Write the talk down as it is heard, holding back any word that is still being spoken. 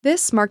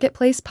This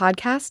Marketplace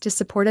podcast is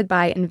supported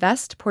by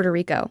Invest Puerto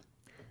Rico.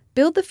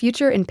 Build the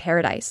future in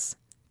paradise.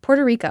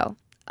 Puerto Rico,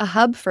 a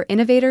hub for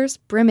innovators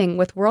brimming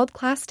with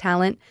world-class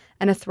talent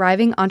and a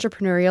thriving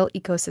entrepreneurial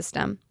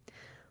ecosystem.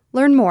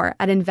 Learn more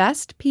at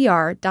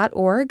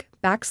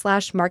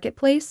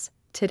investpr.org/marketplace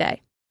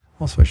today.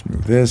 Also, I should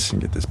move this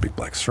and get this big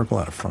black circle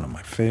out of front of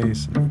my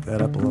face and move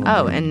that up a little bit.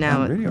 Oh, and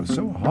now... Radio is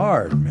so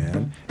hard,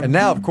 man. And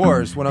now, of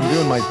course, when I'm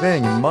doing my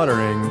thing and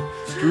muttering,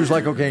 Drew's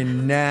like, okay,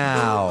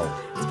 now.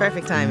 It's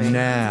perfect timing.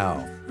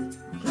 Now.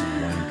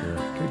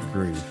 Wanker. Good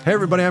grief. Hey,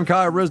 everybody, I'm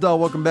Kyle Risdall.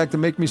 Welcome back to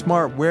Make Me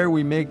Smart, where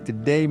we make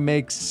today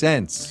make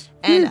sense.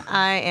 And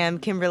I am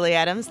Kimberly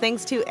Adams.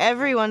 Thanks to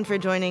everyone for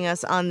joining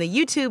us on the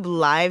YouTube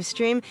live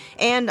stream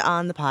and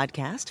on the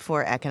podcast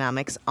for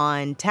Economics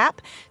on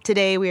Tap.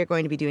 Today we are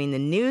going to be doing the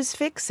news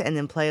fix and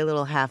then play a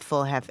little half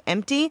full, half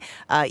empty.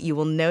 You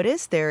will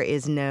notice there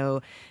is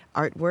no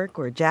artwork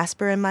or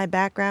Jasper in my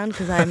background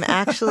because I'm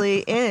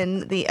actually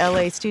in the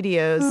LA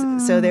studios.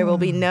 So there will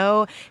be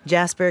no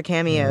Jasper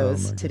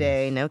cameos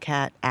today. No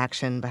cat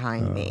action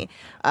behind me.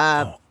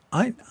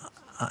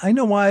 I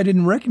know why I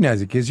didn't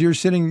recognize it, because you're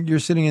sitting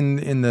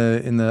in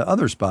the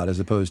other spot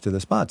as opposed to the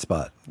spot.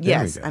 There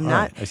yes, I'm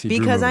not, right.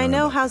 because I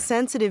know how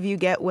sensitive you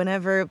get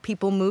whenever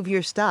people move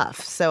your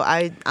stuff. So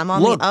I'm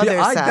on the other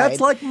side.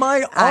 That's like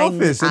my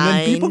office, and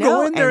then people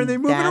go in there and they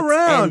move it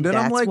around, and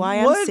I'm like, that's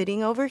why what? I'm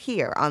sitting over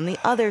here on the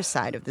other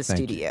side of the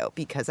studio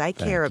because I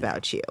care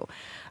about you.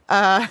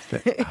 And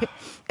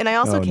I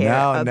also care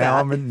about... Now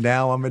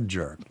I'm a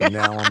jerk.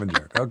 Now I'm a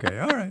jerk. Okay,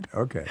 all right.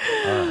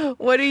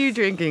 What are you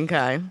drinking,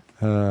 Kai?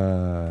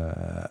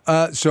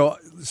 So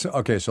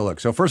look.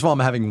 So first of all, I'm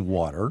having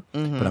water,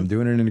 but I'm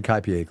doing it in a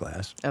Kai-PA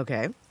glass.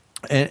 Okay.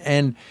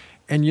 And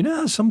you know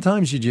how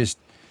sometimes you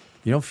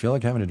don't feel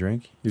like having a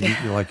drink.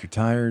 You're like, you're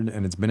tired,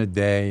 and it's been a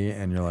day,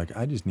 and you're like,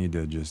 I just need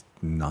to just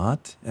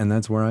not. And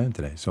that's where I am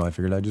today. So I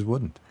figured I just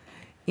wouldn't.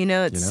 You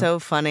know, it's so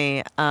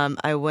funny.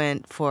 I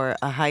went for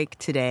a hike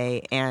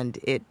today, and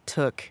it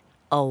took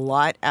a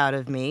lot out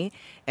of me.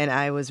 And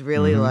I was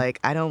really like,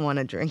 I don't want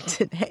to drink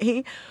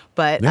today.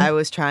 But I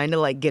was trying to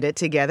like get it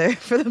together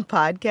for the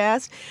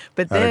podcast.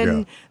 But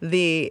then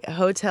the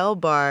hotel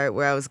bar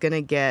where I was going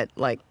to get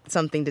like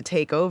something to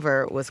take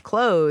over was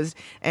closed.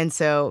 And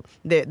so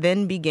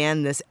then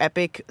began this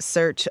epic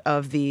search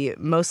of the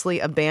mostly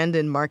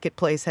abandoned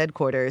Marketplace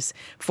headquarters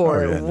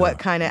for what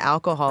kind of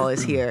alcohol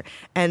is here.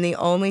 And the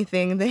only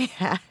thing they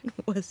had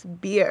was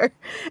beer.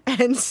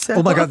 And so...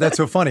 Oh my God, that's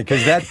so funny.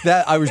 Because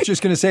that I was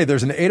just going to say,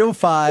 there's an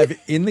 805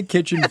 in the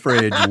kitchen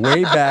fridge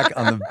way back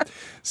on the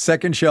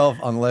second shelf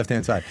on the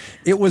left-hand side.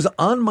 It was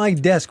on my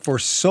desk for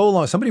so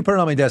long. Somebody put it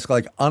on my desk,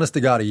 like, honest to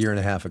God, a year and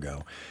a half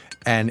ago.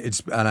 And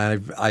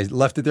I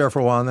left it there for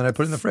a while, and then I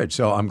put it in the fridge.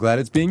 So I'm glad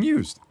it's being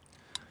used.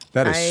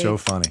 That is so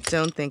funny. I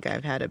don't think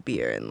I've had a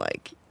beer in,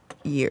 like,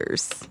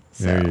 years.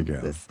 So there you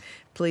go.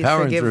 Please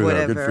forgive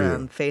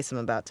whatever face I'm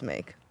about to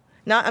make.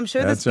 I'm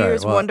sure this beer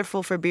is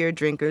wonderful for beer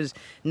drinkers.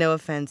 No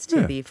offense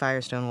to the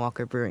Firestone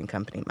Walker Brewing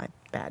Company. My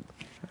bad.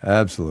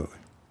 Absolutely.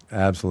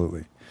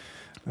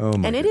 Oh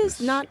my And it goodness.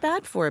 is not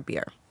bad for a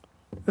beer.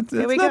 It's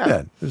not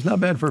bad. It's not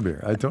bad for a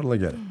beer. I totally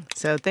get it.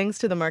 So thanks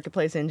to the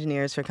Marketplace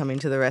engineers for coming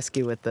to the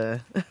rescue with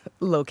the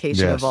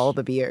location of all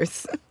the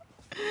beers.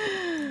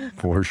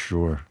 For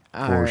sure.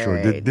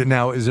 Right.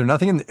 Now, is there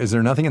nothing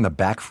in the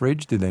back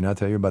fridge? Did they not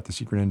tell you about the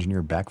secret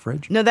engineer back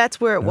fridge? No,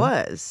 that's where it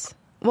was.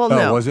 Well,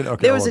 no. Was it?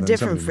 Okay, there was a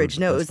different fridge.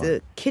 No, it was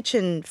the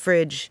kitchen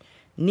fridge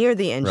near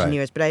the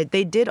engineers, but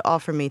they did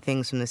offer me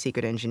things from the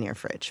secret engineer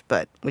fridge,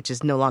 which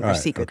is no longer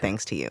secret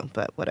thanks to you,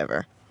 but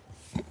whatever.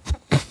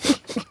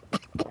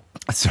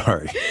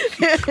 Sorry.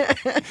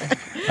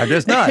 I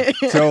guess not.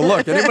 So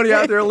look, anybody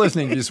out there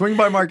listening, you swing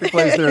by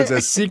Marketplace, there's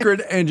a secret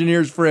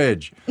engineer's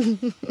fridge.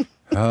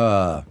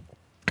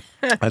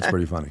 That's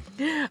pretty funny.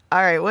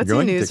 All right, what's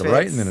your news take a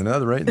right and then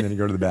another right and then you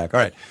go to the back. All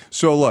right.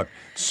 So look,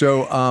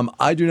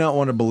 I do not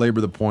want to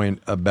belabor the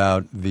point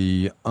about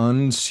the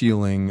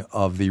unsealing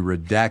of the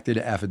redacted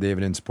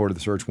affidavit in support of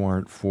the search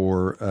warrant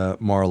for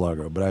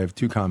Mar-a-Lago, but I have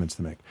two comments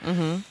to make.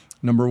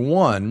 Number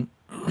one,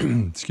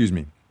 excuse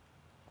me,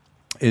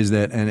 is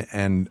that,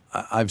 and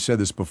I've said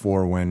this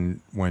before,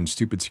 when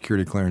stupid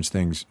security clearance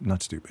things,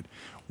 not stupid,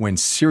 when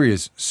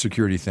serious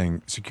security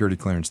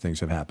clearance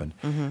things have happened.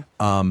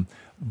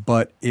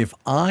 But if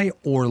I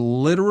or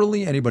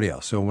literally anybody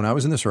else, so when I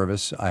was in the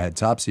service, I had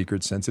top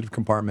secret, sensitive,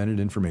 compartmented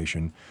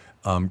information,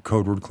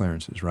 code word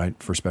clearances, right,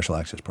 for special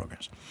access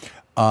programs.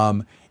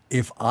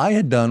 If I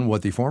had done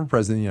what the former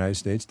president of the United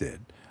States did,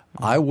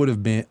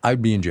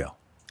 I'd be in jail.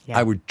 Yeah.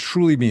 I would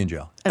truly be in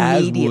jail.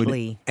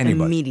 Immediately. As would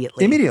anybody.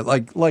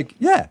 Immediately. Like,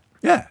 yeah.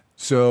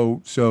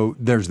 So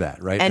there's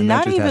that, right? And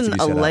not even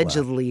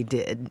allegedly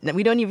did.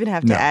 We don't even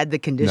have to add the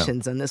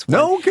conditions on this one.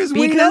 No, because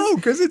we know,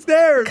 because it's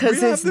there.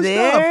 Because it's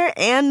there,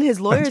 and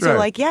his lawyers are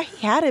like, yeah,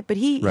 he had it, but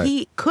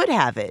he could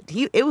have it.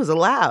 It was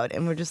allowed.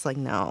 And we're just like,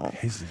 no.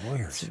 His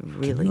lawyers.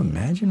 Really, can you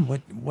imagine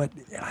what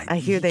I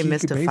hear they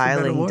missed a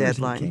filing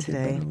deadline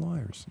today.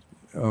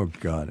 Oh,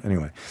 God.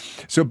 Anyway,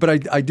 but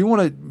I do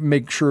want to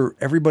make sure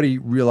everybody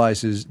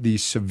realizes the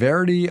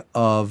severity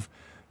of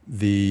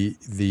the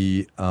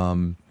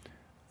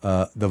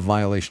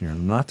violation here.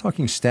 I'm not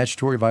talking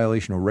statutory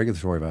violation or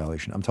regulatory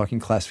violation. I'm talking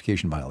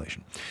classification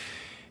violation.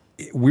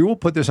 We will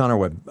put this on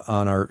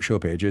our show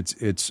page.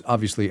 It's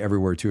obviously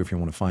everywhere too if you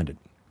want to find it.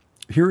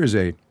 Here is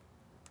a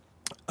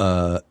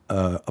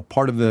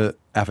part of the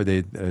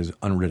affidavit that is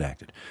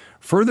unredacted.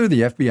 Further,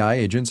 the FBI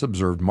agents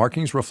observed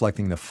markings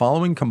reflecting the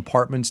following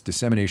compartments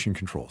dissemination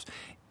controls: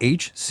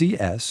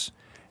 HCS,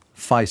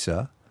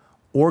 FISA,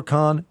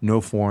 ORCON,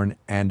 NOFORN,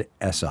 and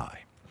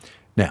SI.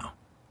 Now,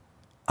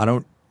 I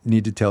don't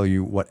need to tell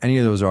you what any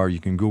of those are. You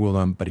can Google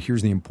them, but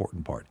here's the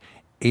important part.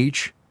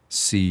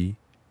 HCS.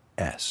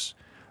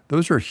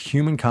 Those are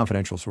human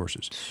confidential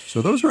sources.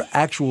 So those are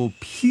actual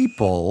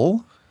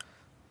people,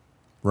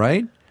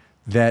 right,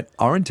 that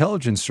our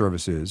intelligence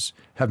services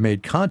have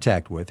made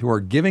contact with who are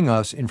giving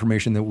us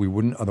information that we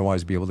wouldn't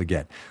otherwise be able to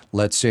get.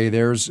 Let's say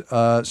there's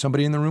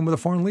somebody in the room with a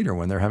foreign leader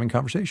when they're having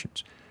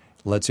conversations.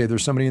 Let's say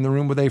there's somebody in the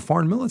room with a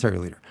foreign military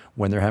leader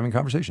when they're having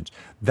conversations.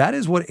 That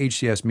is what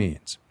HCS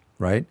means,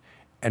 right?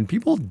 And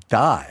people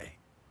die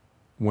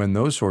when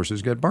those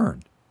sources get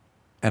burned.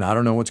 And I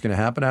don't know what's going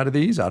to happen out of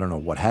these. I don't know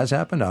what has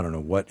happened. I don't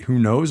know who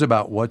knows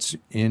about what's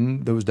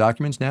in those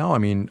documents now. I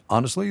mean,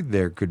 honestly,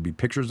 there could be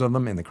pictures of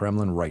them in the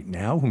Kremlin right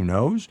now. Who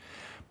knows?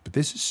 But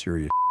this is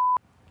serious.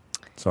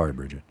 Sorry,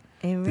 Bridget.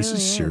 This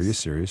is serious,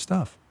 serious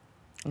stuff.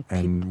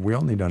 And we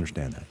all need to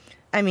understand that.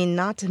 I mean,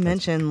 not to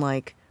mention,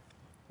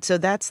 so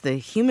that's the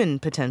human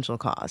potential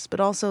cost, but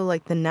also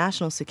the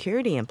national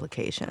security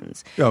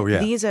implications. Oh, yeah.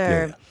 These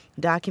are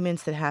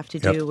documents that have to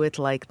do with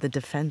the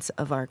defense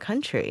of our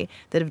country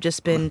that have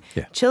just been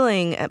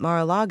chilling at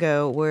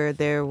Mar-a-Lago, where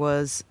there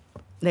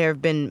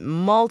have been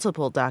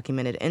multiple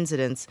documented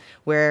incidents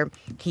where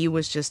he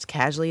was just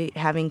casually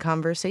having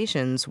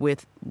conversations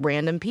with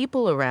random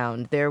people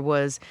around. There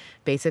was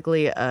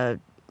basically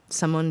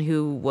someone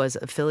who was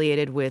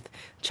affiliated with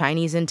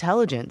Chinese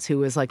intelligence who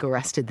was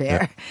arrested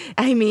there. Yeah.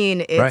 I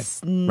mean,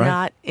 it's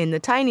not in the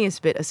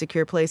tiniest bit a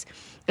secure place.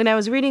 And I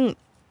was reading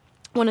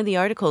one of the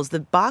articles, the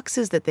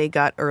boxes that they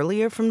got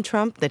earlier from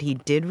Trump that he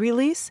did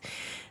release,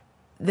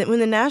 that when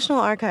the National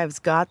Archives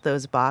got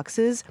those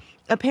boxes,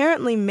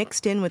 apparently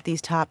mixed in with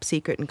these top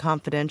secret and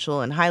confidential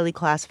and highly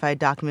classified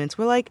documents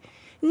were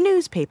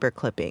newspaper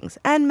clippings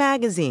and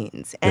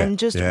magazines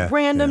and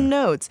random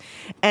notes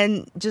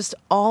and just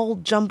all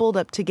jumbled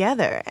up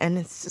together. And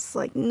it's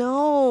just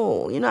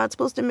no, you're not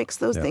supposed to mix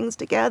those things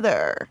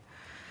together.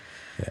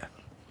 Yeah.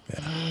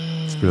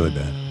 It's really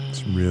bad.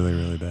 It's really,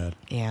 really bad.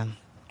 Yeah.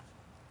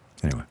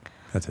 Anyway,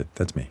 that's it.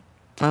 That's me.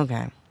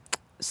 Okay.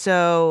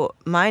 So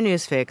my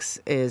news fix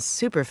is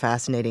super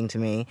fascinating to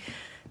me.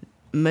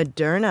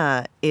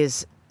 Moderna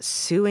is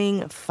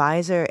suing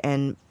Pfizer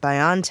and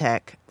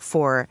BioNTech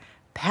for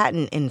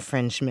patent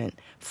infringement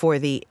for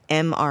the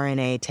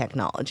mRNA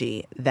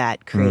technology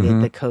that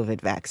created the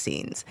COVID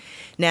vaccines.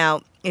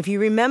 Now, if you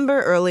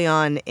remember early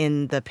on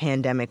in the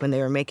pandemic when they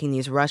were making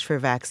these rush for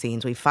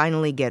vaccines, we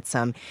finally get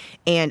some,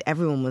 and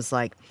everyone was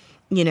like,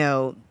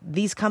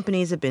 these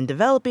companies have been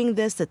developing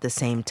this at the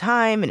same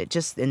time, and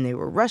they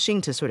were rushing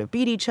to sort of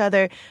beat each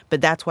other,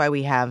 but that's why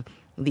we have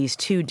these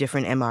two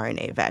different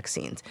mRNA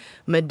vaccines.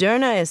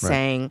 Moderna is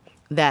saying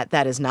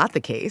that is not the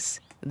case,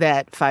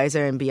 that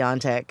Pfizer and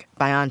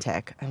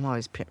BioNTech, I'm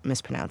always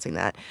mispronouncing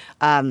that,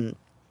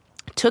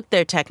 took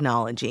their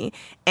technology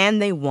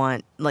and they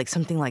want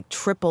something like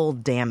triple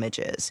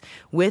damages,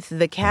 with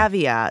the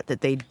caveat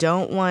that they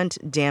don't want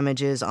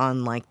damages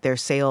on their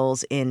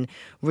sales in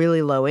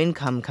really low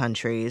income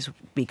countries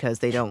because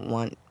they don't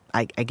want,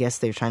 I guess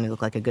they're trying to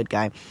look like a good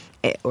guy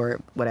or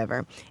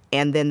whatever.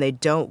 And then they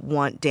don't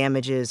want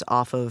damages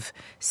off of,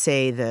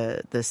 say,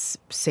 the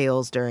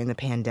sales during the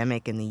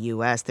pandemic in the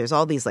U.S. There's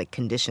all these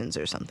conditions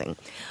or something.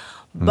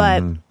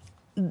 But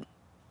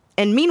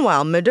and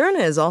meanwhile,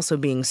 Moderna is also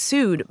being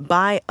sued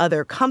by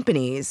other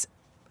companies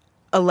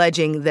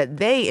alleging that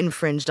they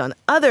infringed on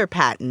other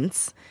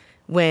patents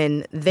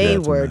when they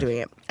were doing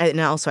it. And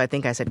also, I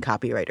think I said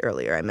copyright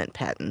earlier. I meant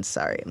patents.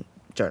 Sorry,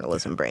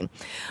 journalism brain.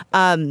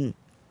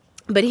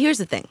 But here's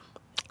the thing.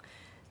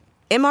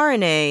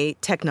 mRNA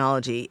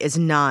technology is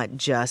not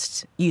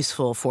just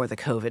useful for the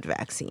COVID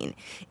vaccine.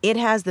 It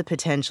has the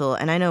potential,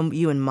 and I know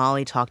you and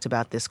Molly talked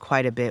about this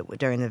quite a bit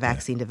during the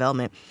vaccine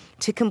development,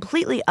 to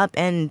completely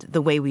upend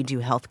the way we do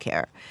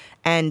healthcare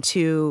and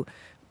to,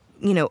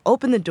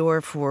 open the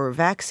door for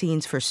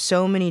vaccines for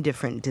so many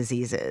different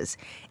diseases.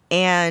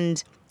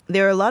 And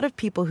there are a lot of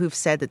people who've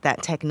said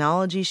that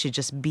technology should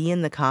just be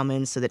in the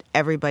commons so that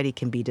everybody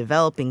can be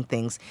developing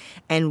things.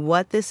 And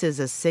what this is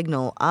a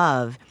signal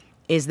of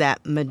is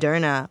that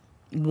Moderna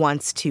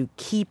wants to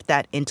keep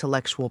that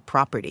intellectual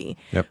property,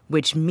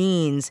 which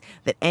means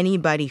that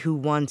anybody who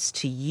wants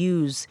to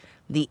use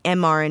the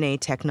mRNA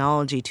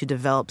technology to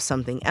develop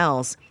something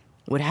else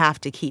would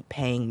have to keep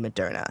paying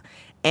Moderna.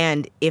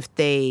 And if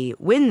they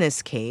win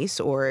this case,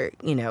 or,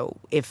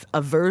 if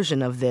a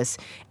version of this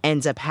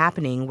ends up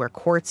happening where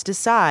courts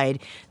decide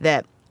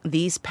that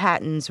these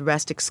patents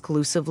rest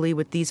exclusively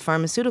with these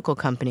pharmaceutical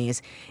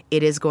companies,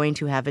 it is going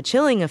to have a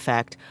chilling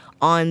effect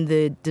on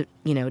the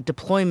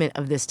deployment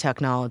of this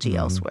technology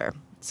elsewhere.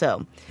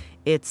 So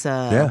it's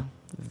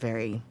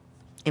very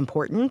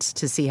important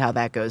to see how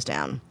that goes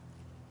down.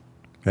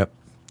 Yep,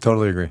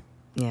 totally agree.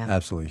 Yeah,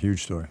 absolutely,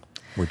 huge story,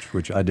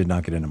 which I did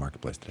not get into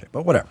Marketplace today,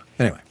 but whatever.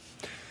 Anyway,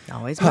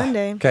 always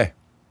Monday. Okay,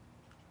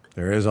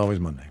 there is always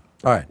Monday.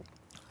 All right,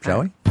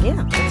 shall we?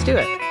 Yeah, let's do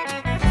it.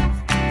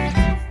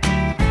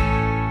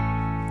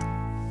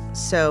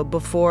 So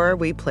before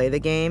we play the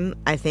game,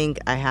 I think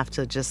I have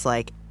to just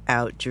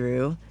out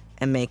Drew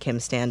and make him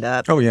stand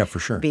up. Oh yeah, for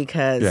sure.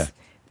 Because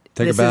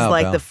Take this a bow, is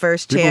like pal. the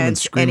first People chance have been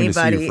screaming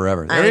anybody. To see you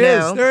forever. There I it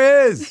know. is.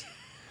 There it is.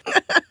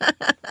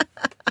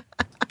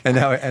 and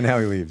now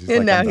he leaves. He's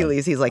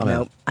leaves. He's like,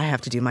 nope, I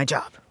have to do my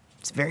job.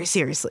 It's very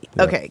seriously.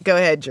 Yep. Okay, go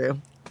ahead,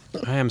 Drew.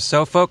 I am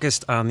so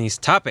focused on these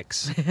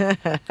topics.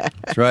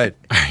 That's right.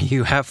 Are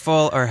you half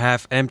full or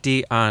half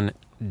empty on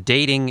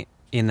dating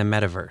in the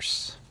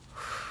metaverse?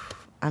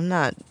 I'm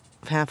not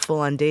half full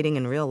on dating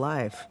in real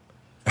life.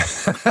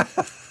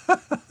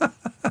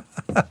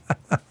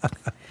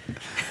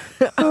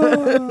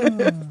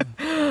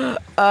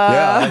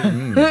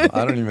 I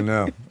don't even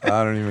know.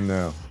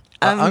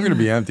 I'm going to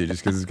be empty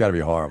just because it's got to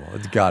be horrible.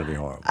 It's got to be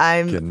horrible.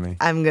 Kidding me?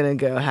 I'm going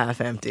to go half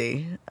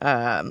empty.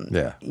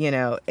 Yeah.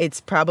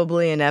 It's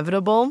probably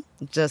inevitable,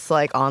 just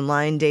like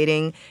online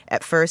dating.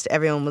 At first,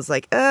 everyone was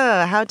like,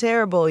 how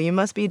terrible. You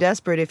must be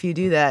desperate if you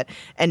do that.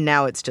 And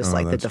now it's just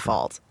the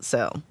default. True.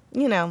 So,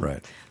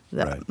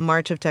 the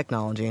march of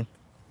technology.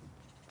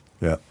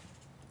 Yeah.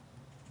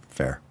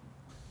 Fair.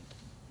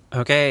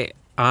 Okay.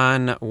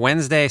 On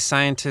Wednesday,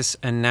 scientists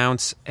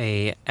announce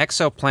a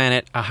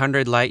exoplanet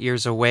 100 light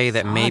years away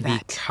that may be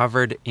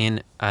covered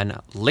in a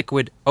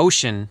liquid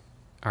ocean.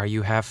 Are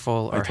you half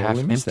full or half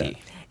empty? That.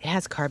 It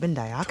has carbon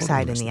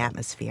dioxide in the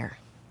atmosphere.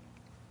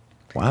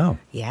 Wow.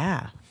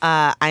 Yeah.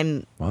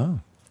 I'm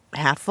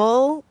half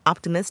full,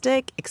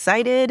 optimistic,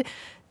 excited.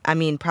 I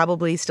mean,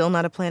 probably still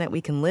not a planet we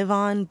can live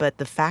on, but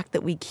the fact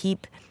that we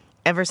keep...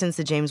 Ever since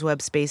the James Webb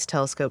Space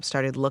Telescope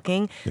started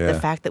looking, the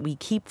fact that we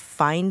keep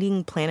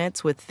finding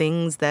planets with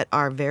things that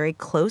are very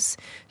close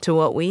to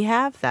what we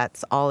have,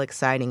 that's all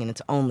exciting, and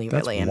it's only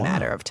really a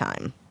matter of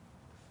time.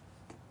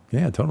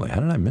 Yeah, totally. How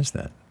did I miss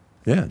that?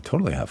 Yeah,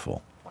 totally half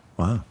full.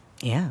 Wow.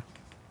 Yeah.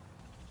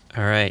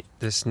 All right.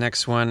 This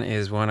next one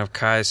is one of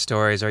Kai's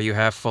stories. Are you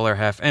half full or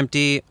half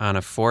empty on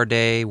a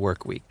 4-day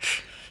work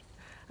week?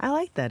 I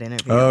like that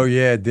interview. Oh,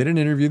 yeah. Did an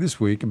interview this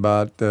week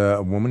about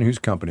a woman whose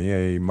company,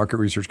 a market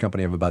research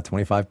company of about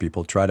 25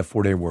 people, tried a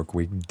 4-day work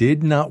week.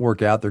 Did not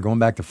work out. They're going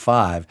back to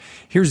 5.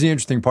 Here's the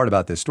interesting part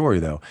about this story,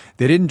 though.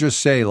 They didn't just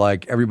say,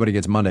 everybody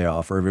gets Monday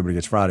off or everybody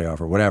gets Friday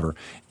off or whatever.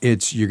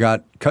 It's you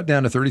got cut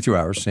down to 32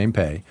 hours, same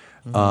pay.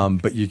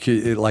 But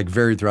it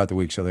varied throughout the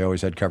week, so they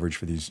always had coverage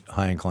for these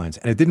high-end clients.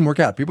 And it didn't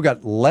work out. People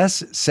got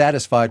less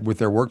satisfied with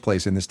their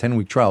workplace in this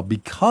 10-week trial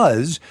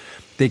because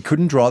they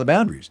couldn't draw the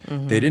boundaries.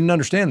 They didn't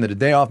understand that a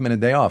day off meant a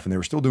day off, and they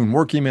were still doing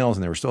work emails,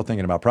 and they were still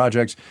thinking about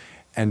projects,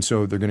 and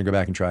so they're going to go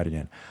back and try it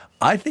again.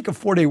 I think a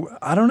 4-day,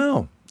 I don't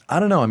know.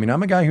 I mean,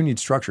 I'm a guy who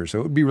needs structure, so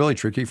it would be really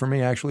tricky for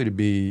me, actually, to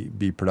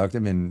be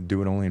productive and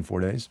do it only in 4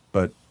 days.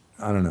 But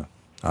I don't know.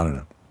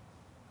 I'm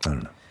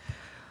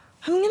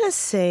going to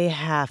say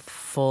half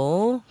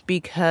full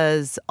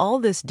because all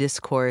this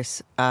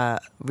discourse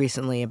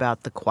recently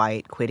about the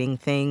quiet quitting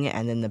thing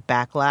and then the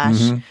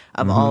backlash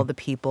of all the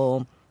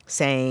people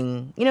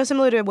saying,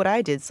 similar to what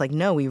I did, it's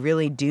no, we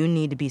really do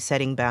need to be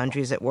setting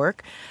boundaries at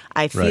work.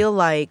 I feel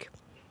like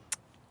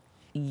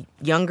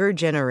younger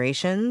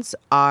generations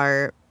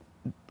are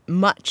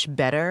much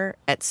better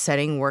at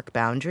setting work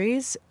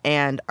boundaries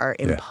and are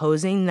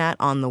imposing that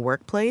on the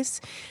workplace.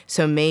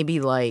 So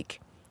maybe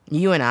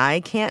you and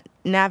I can't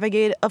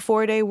navigate a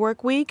 4-day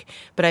work week,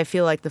 but I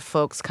feel like the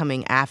folks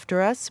coming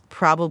after us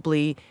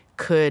probably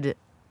could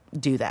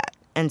do that.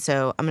 And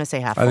so I'm going to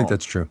say half full. I think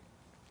that's true.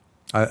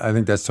 I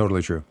think that's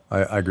totally true.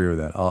 I agree with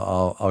that.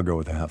 I'll go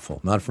with the half full.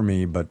 Not for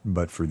me,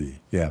 but for thee.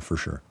 Yeah, for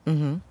sure.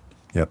 Mm-hmm.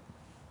 Yep.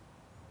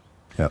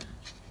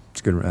 It's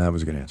good. That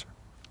was a good answer.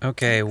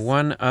 Okay,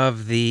 one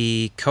of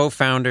the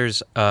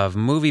co-founders of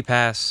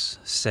MoviePass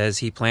says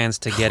he plans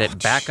to get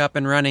it back up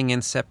and running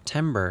in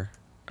September.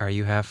 Are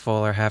you half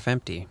full or half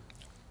empty?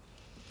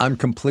 I'm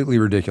completely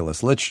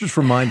ridiculous. Let's just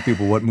remind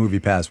people what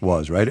MoviePass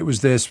was, right? It was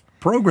this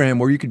program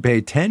where you could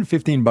pay $10,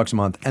 $15 a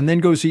month and then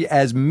go see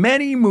as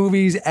many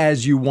movies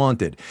as you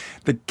wanted.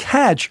 The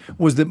catch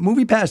was that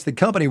MoviePass, the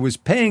company, was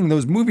paying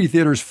those movie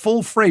theaters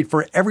full freight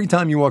for every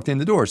time you walked in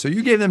the door. So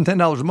you gave them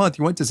 $10 a month.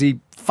 You went to see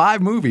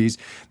 5 movies.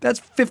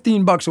 That's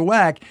 $15 a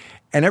whack.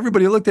 And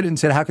everybody looked at it and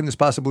said, how can this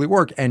possibly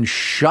work? And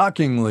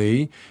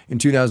shockingly, in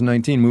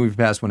 2019,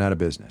 MoviePass went out of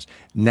business.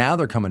 Now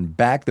they're coming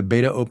back. The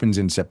beta opens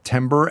in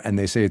September, and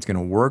they say it's going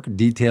to work.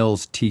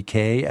 Details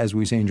TK, as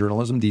we say in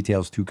journalism.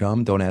 Details to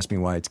come. Don't ask me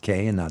why it's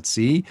K and not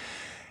C.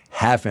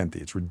 Half empty.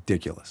 It's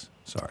ridiculous.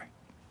 Sorry.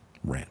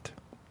 Rant.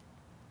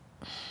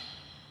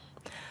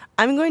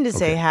 I'm going to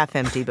say half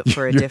empty, but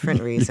for a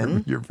different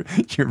reason.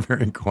 You're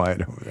very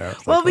quiet over there.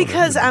 Well,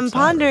 because I'm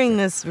pondering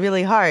this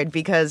really hard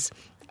because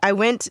I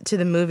went to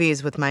the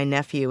movies with my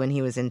nephew when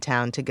he was in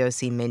town to go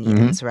see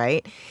Minions,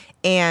 right?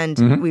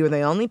 And we were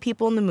the only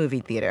people in the movie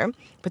theater,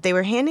 but they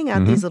were handing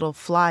out these little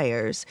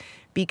flyers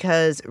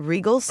because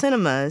Regal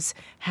Cinemas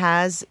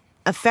has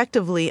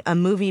effectively a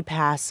movie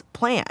pass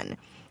plan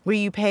where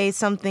you pay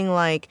something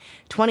like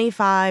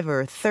 $25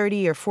 or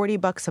 $30 or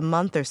 $40 a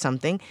month or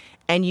something,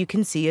 and you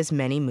can see as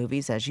many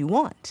movies as you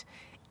want.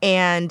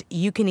 And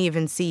you can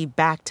even see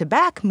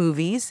back-to-back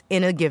movies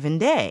in a given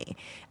day.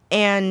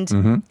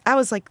 And I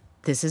was like,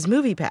 this is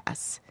Movie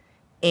Pass.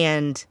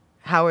 And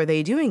how are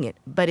they doing it?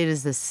 But it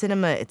is the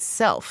cinema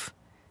itself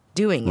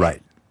doing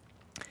it.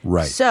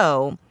 Right.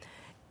 So,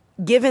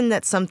 given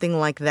that something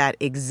like that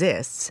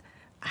exists,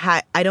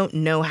 I don't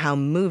know how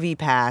Movie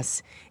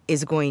Pass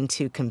is going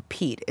to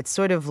compete. It's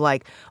sort of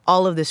like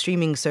all of the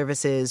streaming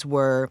services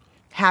were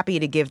happy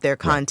to give their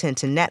content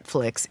to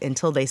Netflix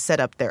until they set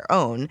up their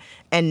own.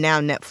 And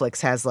now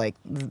Netflix has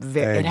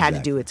it had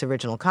to do its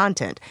original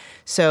content.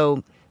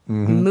 So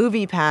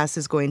Movie Pass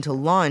is going to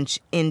launch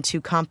into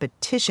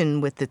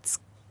competition with its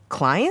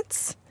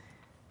clients.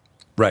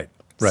 Right.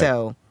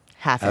 So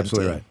half empty.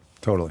 Absolutely right.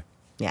 Totally.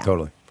 Yeah.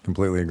 Totally.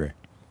 Completely agree.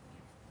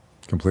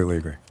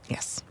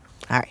 Yes.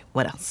 All right.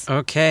 What else?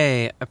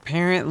 Okay.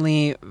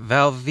 Apparently,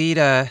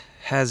 Velveeta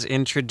has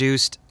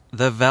introduced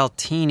the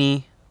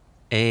Veltini,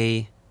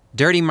 a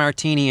dirty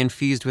martini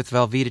infused with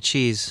Velveeta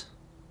cheese.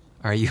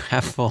 Are you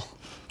half full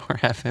or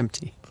half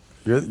empty?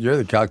 You're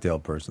the cocktail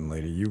person,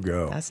 lady. You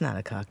go. That's not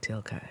a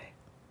cocktail guy.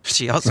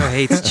 She also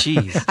hates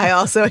cheese. I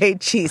also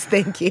hate cheese.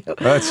 Thank you.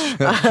 That's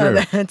true.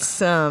 That's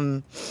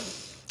that's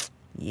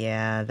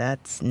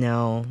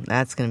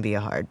going to be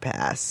a hard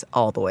pass.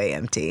 All the way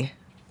empty.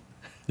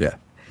 Yeah,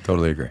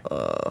 totally agree.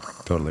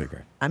 Totally agree.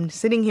 I'm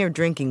sitting here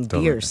drinking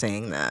beer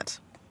saying that.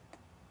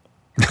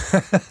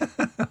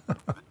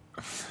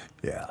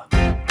 Yeah.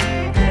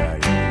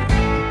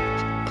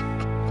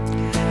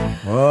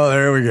 Well,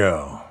 there we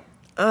go.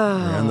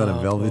 And then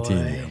a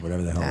Velveteen,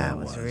 whatever the hell that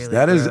was. Really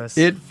that gross. is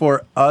it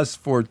for us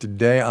for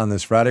today on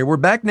this Friday. We're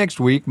back next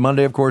week.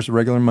 Monday, of course, a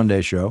regular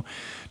Monday show.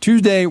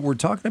 Tuesday, we're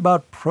talking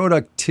about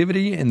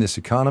productivity in this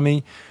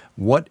economy.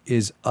 What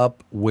is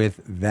up with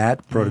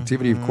that?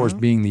 Productivity, of course,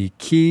 being the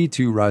key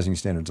to rising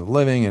standards of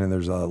living. And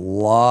there's a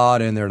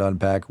lot in there to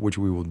unpack, which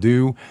we will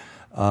do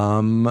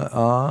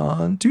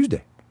on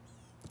Tuesday.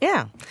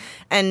 Yeah.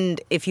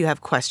 And if you have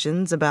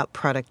questions about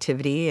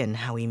productivity and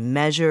how we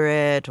measure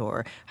it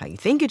or how you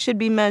think it should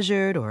be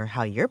measured or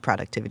how your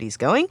productivity is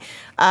going,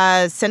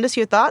 send us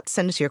your thoughts,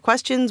 send us your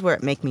questions. We're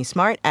at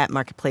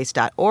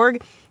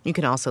makemesmart@marketplace.org. You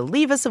can also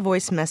leave us a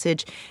voice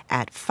message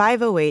at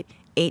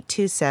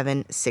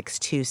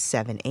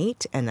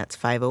 508-827-6278, and that's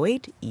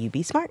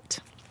 508-UB-SMART.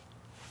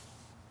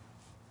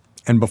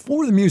 And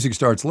before the music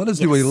starts, let us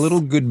do a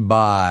little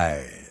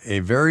goodbye. A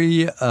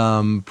very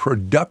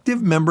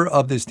productive member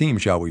of this team,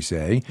 shall we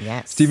say.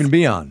 Yes. Stephen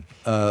Bion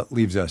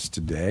leaves us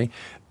today.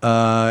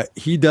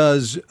 He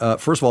does,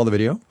 first of all, the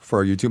video for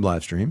our YouTube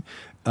live stream.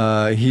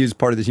 He is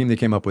part of the team that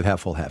came up with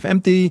Half Full, Half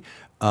Empty.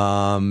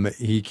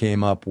 He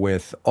came up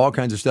with all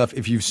kinds of stuff.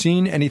 If you've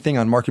seen anything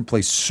on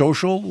Marketplace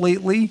Social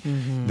lately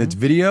that's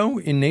video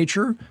in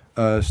nature,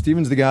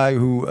 Stephen's the guy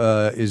who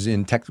is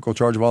in technical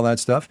charge of all that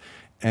stuff,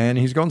 and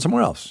he's going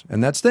somewhere else.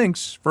 And that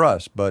stinks for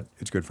us, but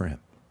it's good for him.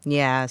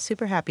 Yeah,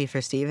 super happy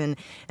for Stephen.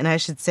 And I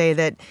should say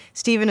that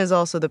Stephen is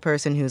also the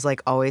person who's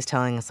always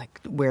telling us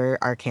where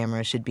our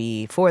camera should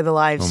be for the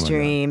live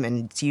stream.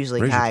 And it's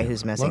usually Kai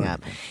who's messing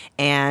up.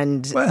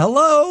 And well,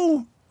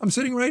 hello. I'm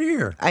sitting right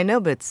here. I know,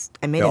 but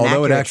I made an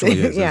although it accurate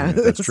actually is. yeah,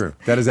 that's true.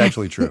 That is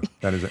actually true.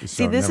 That is.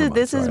 See, this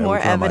is more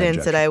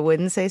evidence that I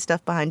wouldn't say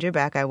stuff behind your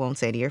back I won't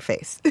say to your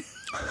face.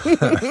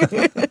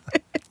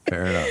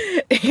 Fair enough.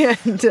 Fair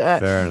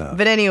enough.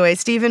 But anyway,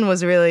 Stephen it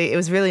was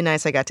really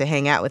nice. I got to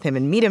hang out with him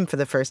and meet him for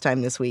the first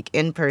time this week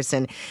in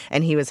person.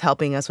 And he was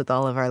helping us with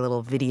all of our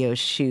little video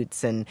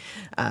shoots and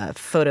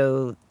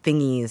photo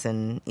thingies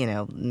and,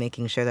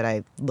 making sure that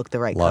I look the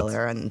right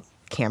color on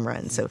camera.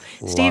 And so,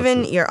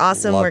 Stephen, you're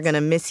awesome. We're going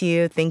to miss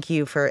you. Thank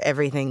you for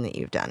everything that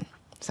you've done.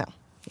 So,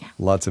 yeah.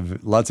 Lots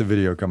of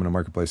video coming to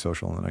Marketplace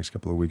Social in the next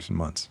couple of weeks and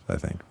months, I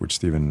think, which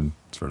Stephen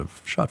sort of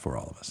shot for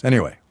all of us.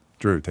 Anyway,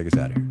 Drew, take us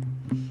out of here.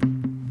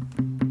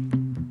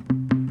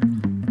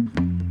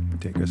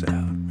 Take us out,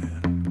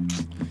 man.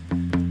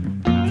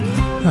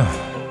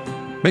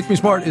 Make Me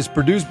Smart is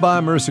produced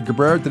by Marissa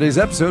Cabrera. Today's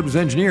episode was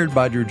engineered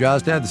by Drew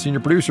Jostad, the senior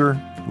producer.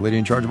 The lady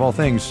in charge of all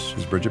things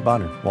is Bridget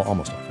Bonner. Well,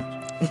 almost all things.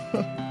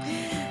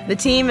 The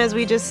team, as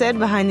we just said,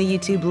 behind the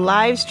YouTube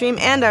live stream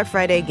and our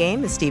Friday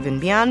game is Stephen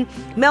Bion,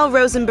 Mel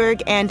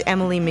Rosenberg, and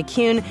Emily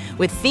McCune,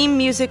 with theme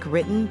music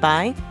written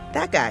by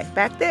that guy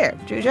back there,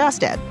 Drew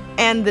Jostad.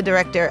 And the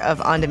director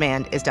of On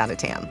Demand is Donna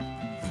Tam.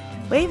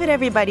 Wave at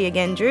everybody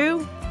again,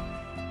 Drew.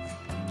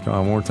 Come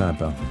on, one more time,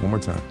 pal. One more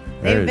time.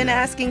 They've been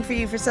asking for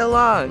you for so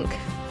long.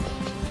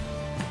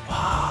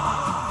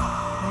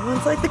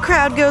 Everyone's like, the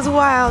crowd goes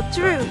wild.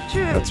 Drew.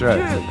 That's right.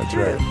 Drew. That's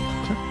right.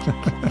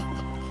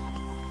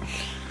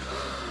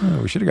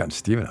 We should have gotten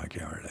Steven on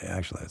camera today,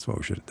 actually. That's what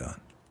we should have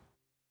done.